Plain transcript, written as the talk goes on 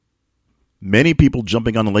Many people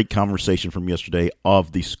jumping on the late conversation from yesterday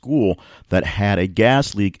of the school that had a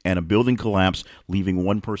gas leak and a building collapse, leaving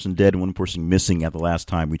one person dead and one person missing at the last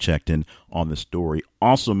time we checked in on the story.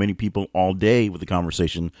 Also, many people all day with the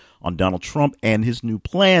conversation on Donald Trump and his new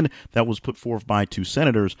plan that was put forth by two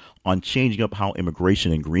senators on changing up how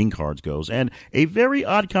immigration and green cards goes. And a very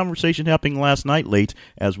odd conversation happening last night late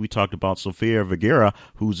as we talked about SofÃ Vergara,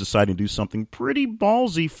 who's deciding to do something pretty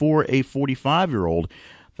ballsy for a 45-year-old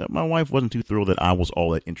that my wife wasn't too thrilled that I was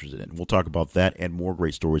all that interested in. We'll talk about that and more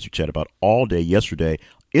great stories we chat about all day yesterday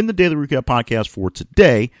in the Daily Recap Podcast for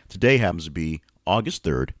today. Today happens to be August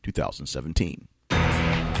 3rd, 2017.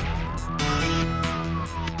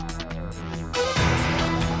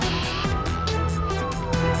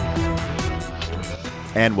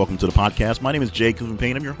 And welcome to the podcast. My name is Jay Cleveland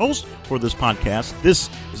Payne. I'm your host for this podcast. This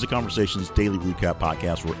is the Conversations Daily Recap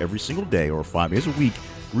Podcast, where every single day or 5 days a week,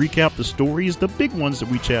 recap the stories, the big ones that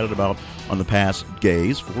we chatted about on the past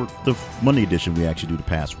days. For the Monday edition, we actually do the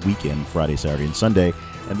past weekend, Friday, Saturday, and Sunday.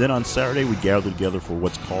 And then on Saturday, we gather together for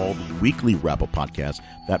what's called the Weekly Wrap-Up Podcast.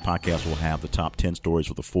 That podcast will have the top 10 stories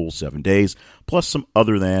for the full 7 days, plus some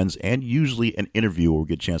other thans, and usually an interview where we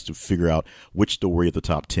get a chance to figure out which story of the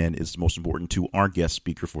top 10 is most important to our guest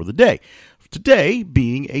speaker for the day. Today,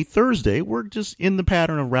 being a Thursday, we're just in the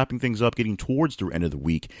pattern of wrapping things up, getting towards the end of the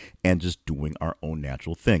week, and just doing our own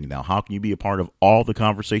natural thing. Now, how can you be a part of all the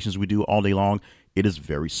conversations we do all day long? It is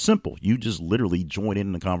very simple. You just literally join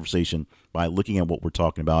in the conversation by looking at what we're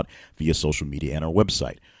talking about via social media and our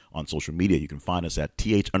website. On social media, you can find us at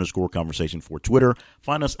 @TH_conversation for Twitter.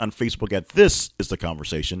 Find us on Facebook at This Is The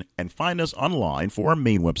Conversation. And find us online for our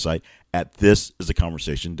main website at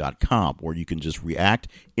thisistheconversation.com, where you can just react,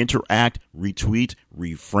 interact, retweet,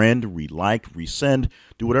 refriend, relike, resend,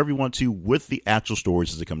 do whatever you want to with the actual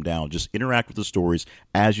stories as they come down. Just interact with the stories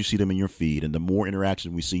as you see them in your feed. And the more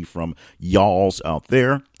interaction we see from y'alls out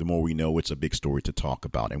there, the more we know it's a big story to talk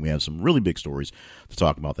about. And we have some really big stories to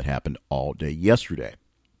talk about that happened all day yesterday.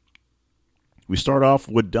 We start off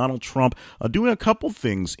with Donald Trump doing a couple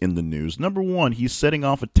things in the news. Number one, he's setting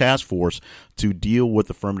off a task force to deal with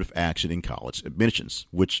affirmative action in college admissions,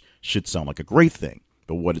 which should sound like a great thing.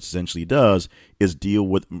 But what it essentially does is deal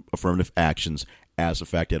with affirmative actions as the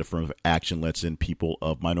fact that affirmative action lets in people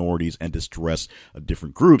of minorities and distress of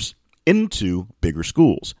different groups into bigger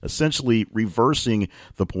schools, essentially reversing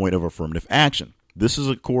the point of affirmative action. This is,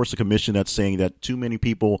 of course, a commission that's saying that too many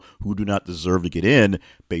people who do not deserve to get in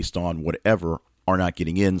based on whatever are not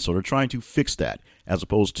getting in. So they're trying to fix that, as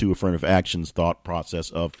opposed to affirmative action's thought process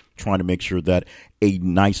of trying to make sure that a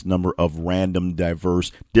nice number of random,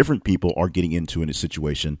 diverse, different people are getting into a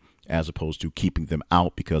situation, as opposed to keeping them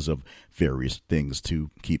out because of various things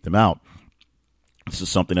to keep them out. This is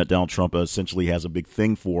something that Donald Trump essentially has a big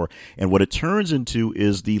thing for. And what it turns into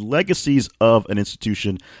is the legacies of an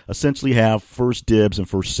institution essentially have first dibs and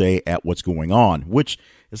first say at what's going on, which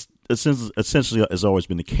is essentially has always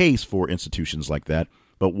been the case for institutions like that.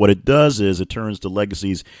 But what it does is it turns the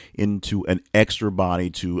legacies into an extra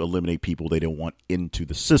body to eliminate people they don't want into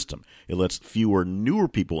the system. It lets fewer newer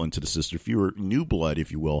people into the system, fewer new blood,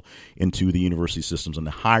 if you will, into the university systems and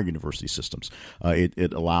the higher university systems.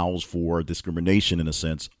 It allows for discrimination, in a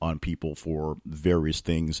sense, on people for various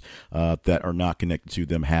things that are not connected to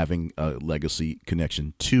them having a legacy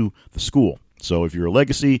connection to the school. So if you're a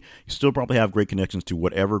legacy, you still probably have great connections to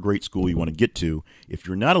whatever great school you want to get to. If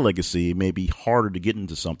you're not a legacy, it may be harder to get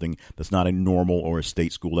into something that's not a normal or a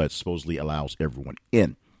state school that supposedly allows everyone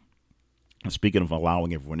in. Speaking of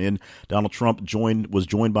allowing everyone in, Donald Trump was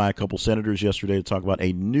joined by a couple senators yesterday to talk about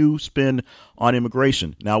a new spin on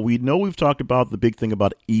immigration. Now, we know we've talked about the big thing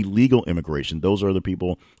about illegal immigration. Those are the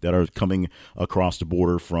people that are coming across the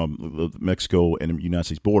border from Mexico and the United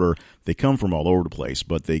States border. They come from all over the place,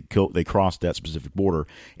 but they cross that specific border,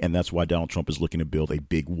 and that's why Donald Trump is looking to build a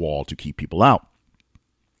big wall to keep people out.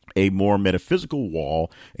 A more metaphysical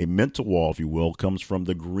wall, a mental wall, if you will, comes from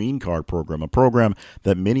the green card program, a program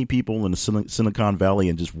that many people in the Silicon Valley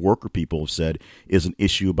and just worker people have said is an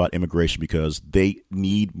issue about immigration because they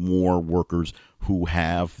need more workers who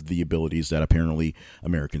have the abilities that apparently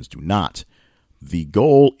Americans do not. The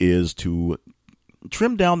goal is to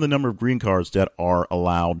trim down the number of green cards that are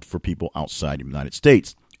allowed for people outside the United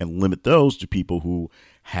States and limit those to people who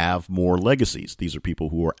have more legacies. These are people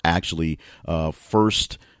who are actually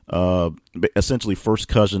essentially first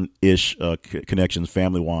cousin-ish connections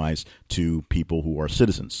family-wise to people who are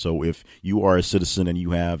citizens. So if you are a citizen and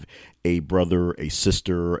you have a brother, a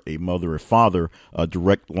sister, a mother, a father, a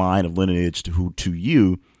direct line of lineage to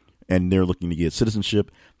you, and they're looking to get citizenship,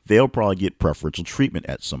 they'll probably get preferential treatment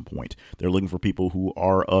at some point. They're looking for people who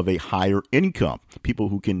are of a higher income, people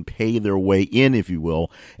who can pay their way in, if you will,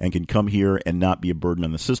 and can come here and not be a burden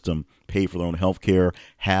on the system, pay for their own health care,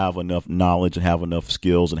 have enough knowledge and have enough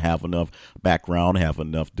skills and have enough background, have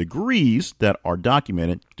enough degrees that are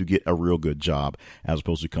documented to get a real good job, as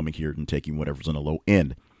opposed to coming here and taking whatever's on the low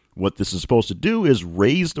end. What this is supposed to do is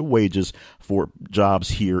raise the wages for jobs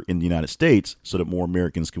here in the United States so that more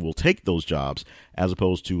Americans will take those jobs, as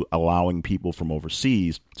opposed to allowing people from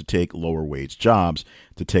overseas to take lower wage jobs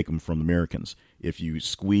to take them from Americans. If you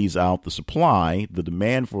squeeze out the supply, the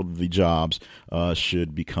demand for the jobs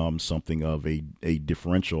should become something of a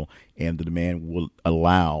differential, and the demand will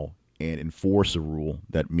allow and enforce a rule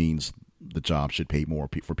that means the job should pay more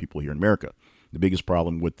for people here in America. The biggest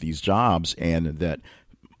problem with these jobs and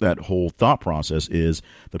that whole thought process is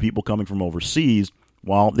the people coming from overseas.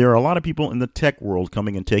 While there are a lot of people in the tech world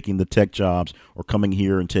coming and taking the tech jobs, or coming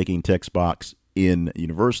here and taking tech spots in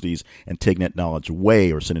universities and taking that knowledge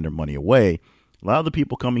away or sending their money away, a lot of the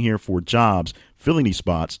people coming here for jobs, filling these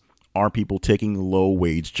spots, are people taking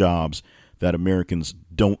low-wage jobs that Americans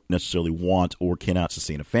don't necessarily want or cannot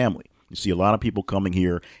sustain a family. You see a lot of people coming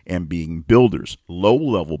here and being builders,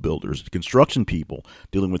 low-level builders, construction people,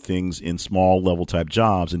 dealing with things in small-level type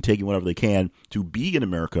jobs and taking whatever they can to be in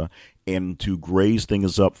America and to graze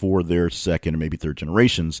things up for their second or maybe third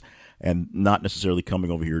generations, and not necessarily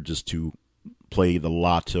coming over here just to play the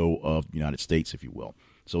lotto of the United States, if you will.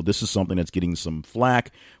 So this is something that's getting some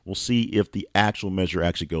flack. We'll see if the actual measure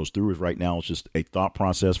actually goes through. Right now, it's just a thought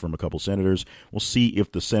process from a couple senators. We'll see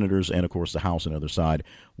if the senators and, of course, the House on the other side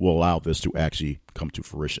will allow this to actually come to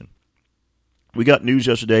fruition. We got news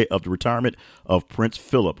yesterday of the retirement of Prince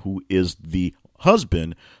Philip, who is the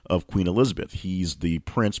husband of Queen Elizabeth. He's the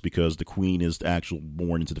prince because the queen is the actual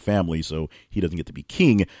born into the family, so he doesn't get to be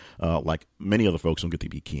king like many other folks don't get to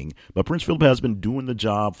be king. But Prince Philip has been doing the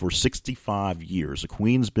job for 65 years. The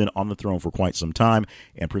queen's been on the throne for quite some time,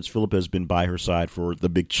 and Prince Philip has been by her side for the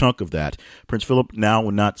big chunk of that. Prince Philip, now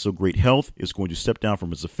in not so great health, is going to step down from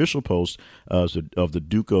his official post of the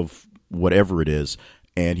Duke of whatever it is,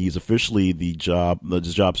 and he's officially his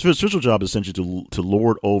official job is essentially to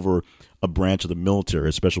lord over a branch of the military,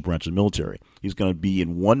 a special branch of the military. He's going to be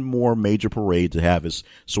in one more major parade to have his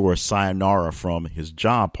sort of sayonara from his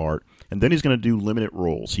job part, and then he's going to do limited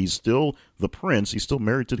roles. He's still the prince. He's still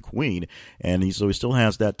married to the queen, and so he still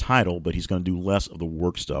has that title, but he's going to do less of the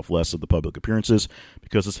work stuff, less of the public appearances,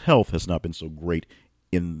 because his health has not been so great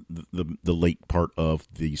in the late part of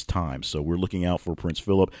these times. So we're looking out for Prince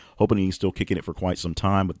Philip, hoping he's still kicking it for quite some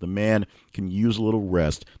time, but the man can use a little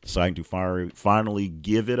rest, deciding to finally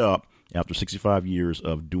give it up after 65 years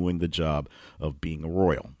of doing the job of being a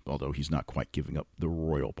royal, although he's not quite giving up the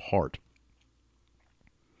royal part.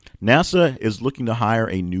 NASA is looking to hire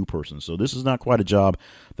a new person. So this is not quite a job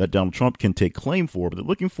that Donald Trump can take claim for, but they're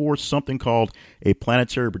looking for something called a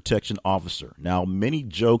planetary protection officer. Now, many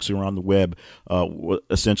jokes around the web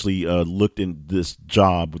essentially looked in this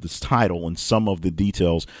job with this title and some of the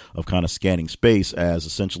details of kind of scanning space as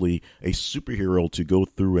essentially a superhero to go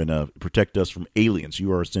through and protect us from aliens.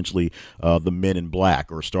 You are essentially the Men in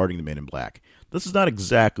Black, or starting the Men in Black. This is not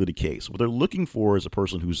exactly the case. What they're looking for is a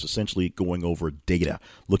person who's essentially going over data,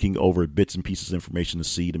 looking over bits and pieces of information to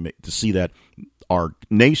see that our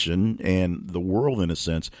nation and the world, in a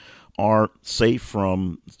sense, are safe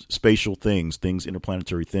from spatial things,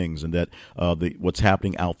 interplanetary things, and that what's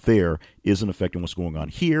happening out there isn't affecting what's going on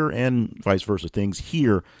here, and vice versa. Things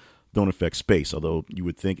here don't affect space, although you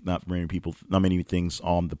would think not many things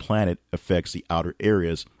on the planet affects the outer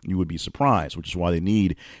areas. You would be surprised, which is why they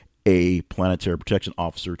need a planetary protection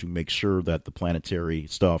officer to make sure that the planetary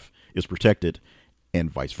stuff is protected,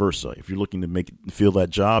 and vice versa. If you're looking to fill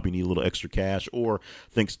that job, you need a little extra cash, or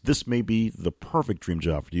thinks this may be the perfect dream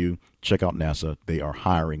job for you, check out NASA. They are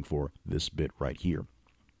hiring for this bit right here.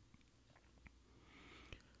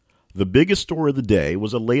 The biggest story of the day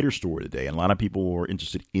was a later story of the day, and a lot of people were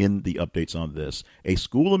interested in the updates on this. A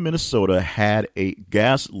school in Minnesota had a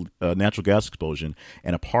natural gas explosion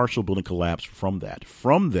and a partial building collapse from that.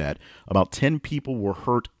 From that, about 10 people were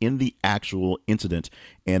hurt in the actual incident,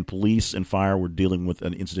 and police and fire were dealing with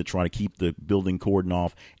an incident trying to keep the building cordoned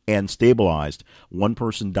off and stabilized. One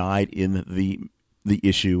person died in the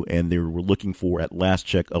issue, and they were looking for, at last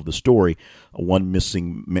check of the story, one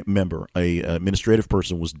missing member. A administrative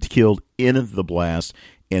person was killed in the blast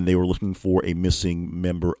and they were looking for a missing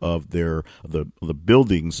member of the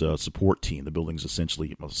building's support team. The building's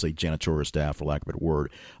essentially, let's say, janitorial staff, for lack of a better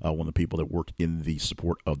word. One of the people that worked in the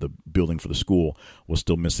support of the building for the school was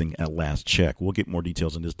still missing at last check. We'll get more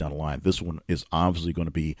details on this down the line. This one is obviously going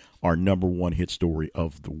to be our number one hit story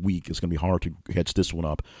of the week. It's going to be hard to catch this one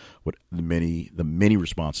up with the many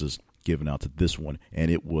responses given out to this one, and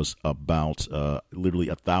it was about literally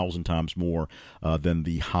 1,000 times more than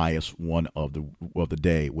the highest one of the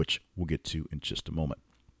day, which we'll get to in just a moment.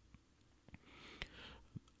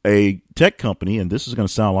 A tech company, and this is going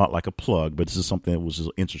to sound a lot like a plug, but this is something that was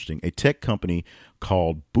interesting. A tech company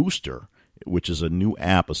called Booster, which is a new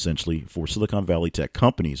app essentially for Silicon Valley tech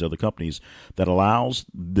companies, other companies, that allows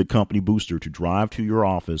the company Booster to drive to your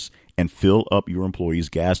office and fill up your employees'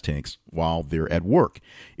 gas tanks while they're at work.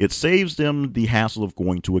 It saves them the hassle of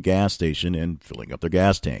going to a gas station and filling up their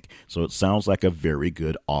gas tank. So it sounds like a very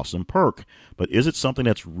good, awesome perk. But is it something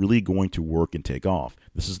that's really going to work and take off?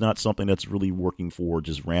 This is not something that's really working for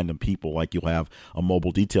just random people, like you'll have a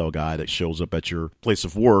mobile detail guy that shows up at your place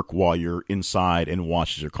of work while you're inside and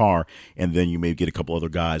washes your car, and then you may get a couple other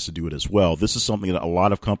guys to do it as well. This is something that a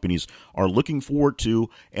lot of companies are looking forward to,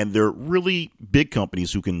 and they're really big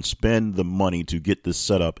companies who can spend the money to get this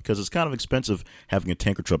set up, because it's kind of expensive having a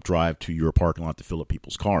tanker truck drive to your parking lot to fill up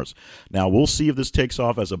people's cars. Now, we'll see if this takes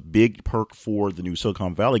off as a big perk for the new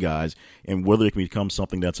Silicon Valley guys, and whether it can become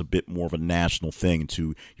something that's a bit more of a national thing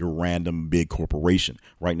to your random big corporation.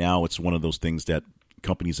 Right now, it's one of those things that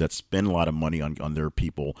companies that spend a lot of money on their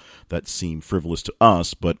people that seem frivolous to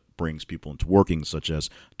us, but brings people into working, such as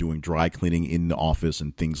doing dry cleaning in the office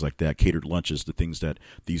and things like that, catered lunches, the things that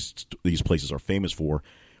these places are famous for.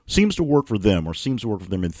 Seems to work for them, or seems to work for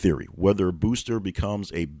them in theory. Whether Booster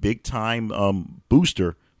becomes a big-time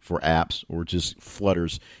booster for apps or just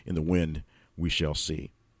flutters in the wind, we shall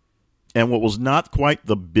see. And what was not quite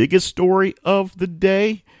the biggest story of the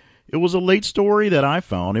day, it was a late story that I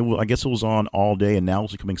found. I guess it was on all day, and now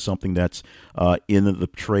it's becoming something that's in the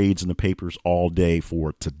trades and the papers all day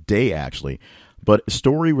for today, actually. But a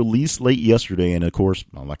story released late yesterday, and of course,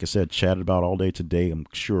 like I said, chatted about all day today, I'm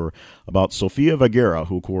sure, about SofÃ Vergara,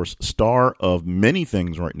 who, of course, star of many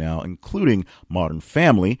things right now, including Modern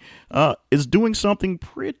Family, is doing something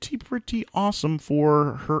pretty awesome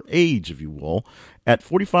for her age, if you will. At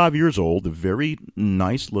 45 years old, the very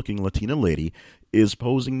nice-looking Latina lady is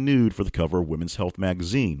posing nude for the cover of Women's Health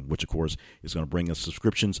magazine, which, of course, is going to bring us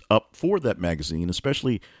subscriptions up for that magazine,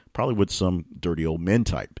 especially probably with some dirty old men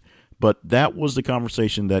type. But that was the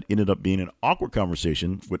conversation that ended up being an awkward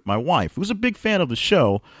conversation with my wife, who's a big fan of the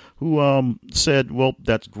show, who said, well,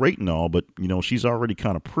 that's great and all, but, she's already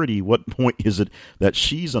kind of pretty. What point is it that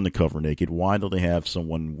she's on the cover naked? Why don't they have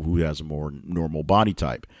someone who has a more normal body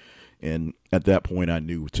type? And at that point, I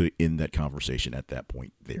knew to end that conversation at that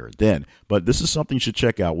point there and then. But this is something you should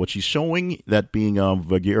check out. What she's showing, that being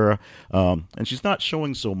Vergara, and she's not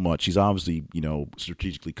showing so much. She's obviously,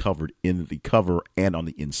 strategically covered in the cover and on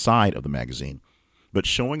the inside of the magazine. But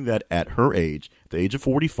showing that at her age, at the age of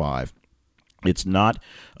 45, it's not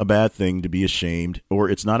a bad thing to be ashamed, or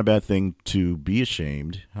it's not a bad thing to be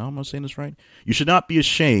ashamed. How am I saying this right? You should not be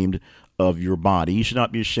ashamed of your body. You should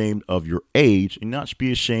not be ashamed of your age, and not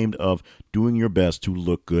be ashamed of doing your best to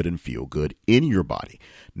look good and feel good in your body.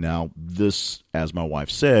 Now, this, as my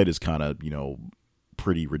wife said, is kind of,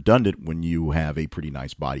 pretty redundant when you have a pretty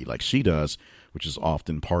nice body like she does, which is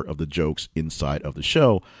often part of the jokes inside of the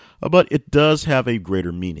show. But it does have a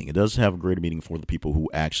greater meaning. It does have a greater meaning for the people who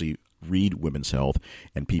actually read Women's Health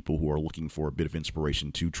and people who are looking for a bit of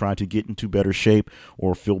inspiration to try to get into better shape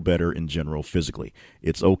or feel better in general physically.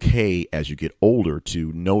 It's okay as you get older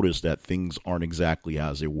to notice that things aren't exactly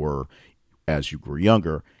as they were as you grew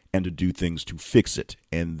younger, and to do things to fix it.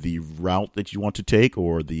 And the route that you want to take,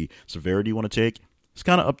 or the severity you want to take, it's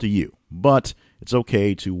kind of up to you. But it's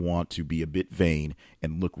okay to want to be a bit vain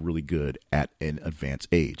and look really good at an advanced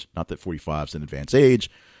age. Not that 45 is an advanced age,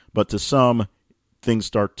 but to some, things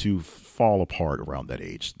start to fall apart around that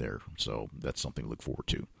age there. So that's something to look forward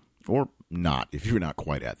to. Or not, if you're not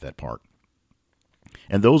quite at that part.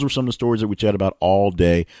 And those were some of the stories that we chatted about all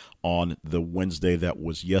day on the Wednesday that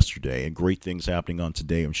was yesterday. And great things happening on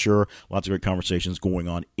today, I'm sure. Lots of great conversations going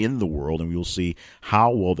on in the world. And we will see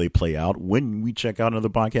how well they play out when we check out another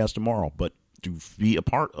podcast tomorrow. But to be a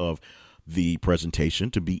part of the presentation,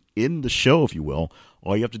 to be in the show, if you will,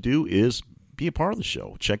 all you have to do is be a part of the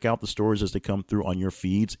show. Check out the stories as they come through on your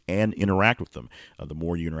feeds and interact with them. The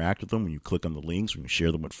more you interact with them, when you click on the links, when you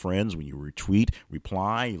share them with friends, when you retweet,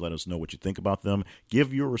 reply, you let us know what you think about them.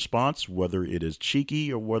 Give your response, whether it is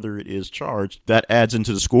cheeky or whether it is charged. That adds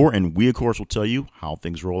into the score, and we, of course, will tell you how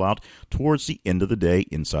things roll out towards the end of the day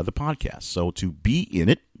inside the podcast. So to be in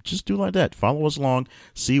it, just do like that. Follow us along,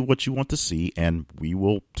 see what you want to see, and we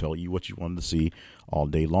will tell you what you want to see all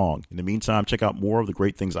day long. In the meantime, check out more of the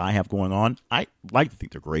great things I have going on. I like to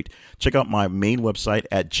think they're great. Check out my main website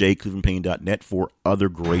at jclevelandpayne.net for other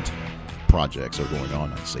great projects that are going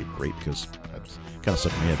on. I say great because that's kind of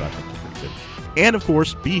stuck in my head, but I think they're pretty good. And, of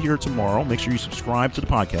course, be here tomorrow. Make sure you subscribe to the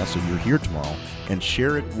podcast so you're here tomorrow, and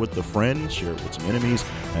share it with a friend, share it with some enemies,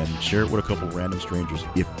 and share it with a couple random strangers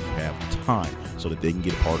if you have time, so that they can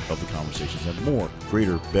get a part of the conversations and more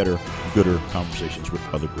greater, better, gooder conversations with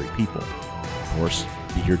other great people. Of course,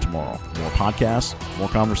 be here tomorrow. More podcasts, more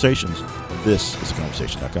conversations. This is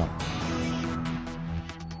theconversation.com.